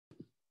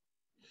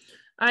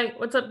Hi,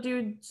 what's up,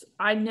 dudes?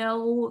 I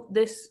know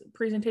this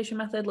presentation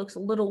method looks a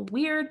little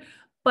weird,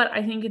 but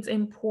I think it's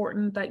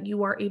important that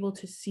you are able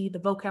to see the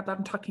vocab that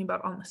I'm talking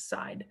about on the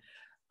side.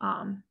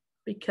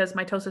 Because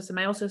mitosis and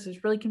meiosis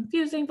is really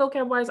confusing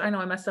vocab-wise. I know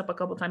I messed up a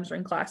couple times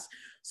during class.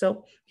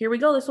 So here we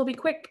go. This will be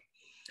quick.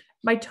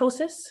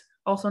 Mitosis,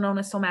 also known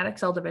as somatic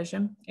cell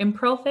division. In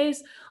prophase,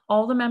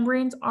 all the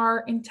membranes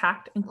are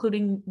intact,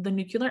 including the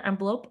nuclear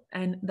envelope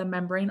and the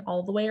membrane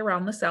all the way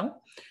around the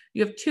cell.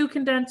 You have two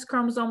condensed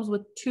chromosomes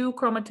with two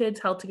chromatids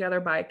held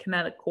together by a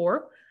kinetic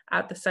core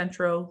at the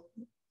centrosome.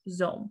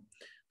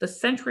 The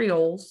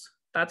centrioles,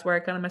 that's where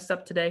I kind of messed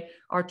up today,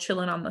 are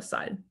chilling on the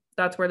side.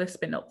 That's where the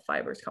spindle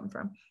fibers come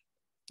from.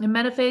 In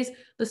metaphase,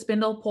 the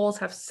spindle poles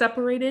have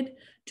separated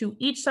to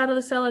each side of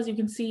the cell. As you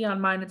can see on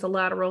mine, it's a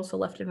lateral, so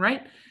left and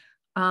right.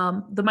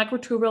 The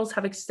microtubules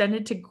have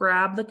extended to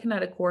grab the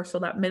kinetic core, so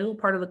that middle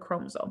part of the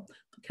chromosome.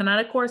 The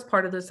kinetic core is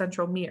part of the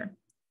centrosome.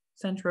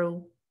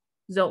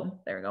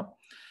 There we go.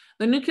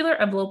 The nuclear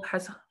envelope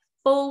has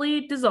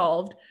fully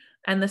dissolved,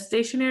 and the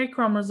stationary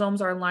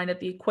chromosomes are aligned at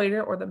the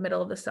equator or the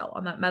middle of the cell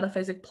on that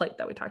metaphasic plate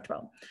that we talked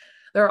about.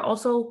 There are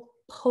also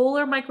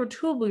polar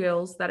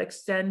microtubules that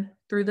extend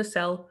through the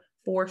cell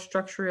for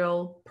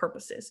structural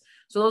purposes.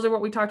 So those are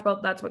what we talked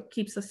about. That's what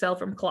keeps the cell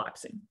from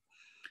collapsing.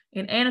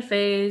 In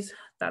anaphase,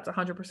 that's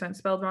 100%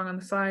 spelled wrong on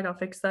the side. I'll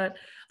fix that.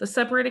 The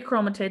separated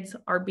chromatids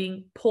are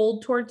being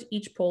pulled towards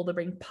each pole. They're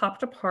being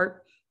popped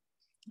apart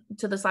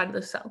to the side of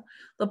the cell.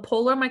 The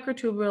polar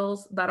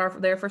microtubules that are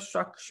there for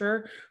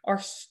structure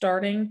are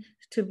starting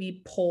to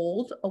be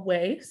pulled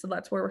away. So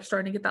that's where we're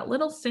starting to get that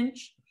little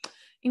cinch.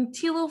 In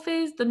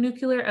telophase, the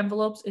nuclear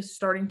envelopes is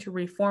starting to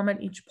reform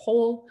at each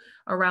pole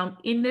around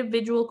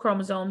individual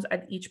chromosomes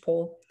at each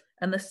pole,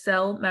 and the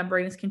cell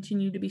membranes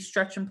continue to be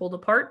stretched and pulled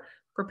apart,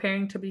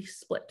 preparing to be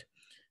split.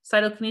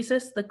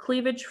 Cytokinesis, the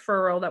cleavage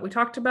furrow that we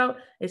talked about,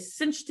 is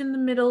cinched in the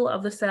middle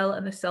of the cell,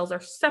 and the cells are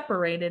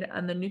separated,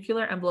 and the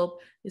nuclear envelope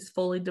is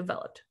fully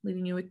developed,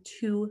 leaving you with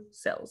two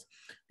cells.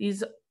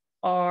 These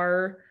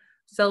are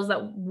cells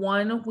that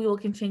we will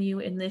continue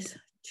in this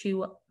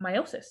to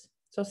meiosis.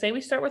 So say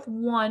we start with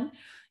 1.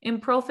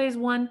 In prophase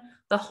 1,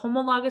 the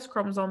homologous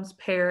chromosomes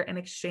pair and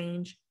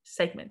exchange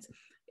segments.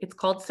 It's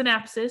called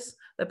synapsis,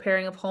 the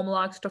pairing of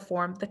homologs to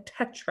form the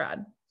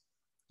tetrad.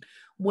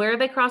 Where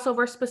they cross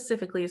over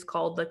specifically is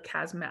called the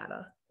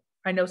chiasmata.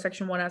 I know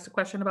section 1 asked a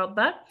question about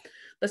that.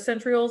 The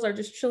centrioles are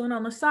just chilling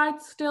on the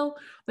sides still.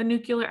 The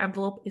nuclear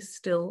envelope is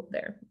still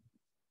there.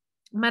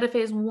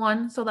 Metaphase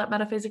 1, so that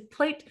metaphasic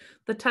plate,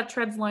 the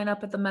tetrads line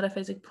up at the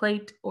metaphasic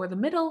plate or the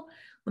middle.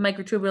 The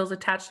microtubules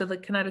attach to the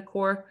kinetic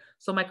core.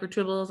 So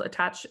microtubules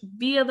attach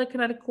via the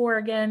kinetic core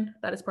again.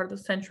 That is part of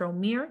the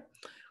centromere.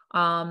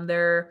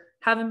 They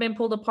haven't been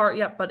pulled apart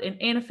yet, but in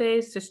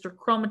anaphase, sister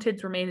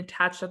chromatids remain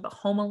attached at the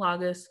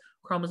homologous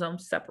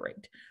chromosomes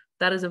separate.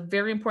 That is a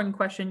very important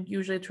question,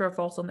 usually true or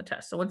false on the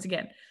test. So once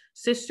again,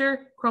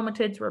 sister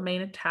chromatids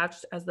remain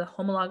attached as the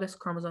homologous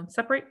chromosomes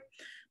separate.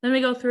 Then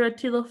we go through a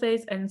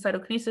telophase and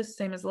cytokinesis,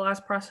 same as the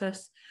last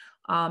process.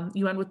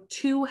 You end with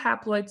 2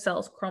 haploid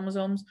cells.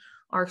 Chromosomes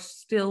are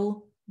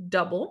still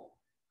double.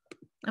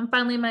 And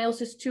finally,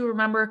 meiosis 2,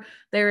 remember,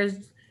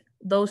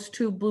 those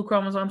 2 blue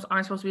chromosomes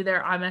aren't supposed to be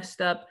there. I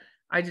messed up.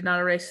 I did not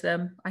erase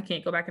them. I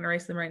can't go back and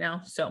erase them right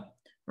now. So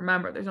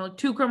remember, there's only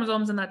 2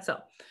 chromosomes in that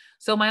cell.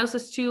 So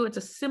meiosis 2, it's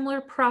a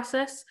similar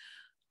process.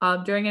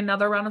 During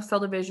another round of cell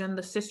division,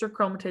 the sister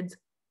chromatids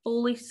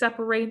fully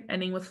separate,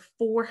 ending with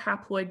 4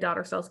 haploid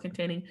daughter cells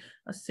containing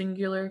a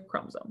singular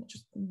chromosome, which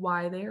is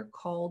why they are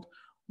called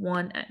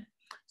 1N.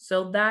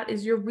 So that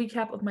is your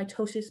recap of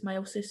mitosis,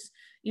 meiosis.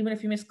 Even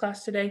if you missed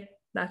class today,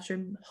 that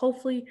should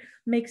hopefully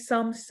make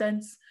some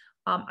sense.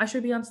 I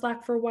should be on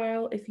Slack for a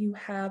while if you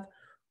have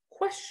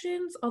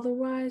questions.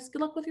 Otherwise,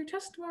 good luck with your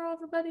test tomorrow,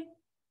 everybody.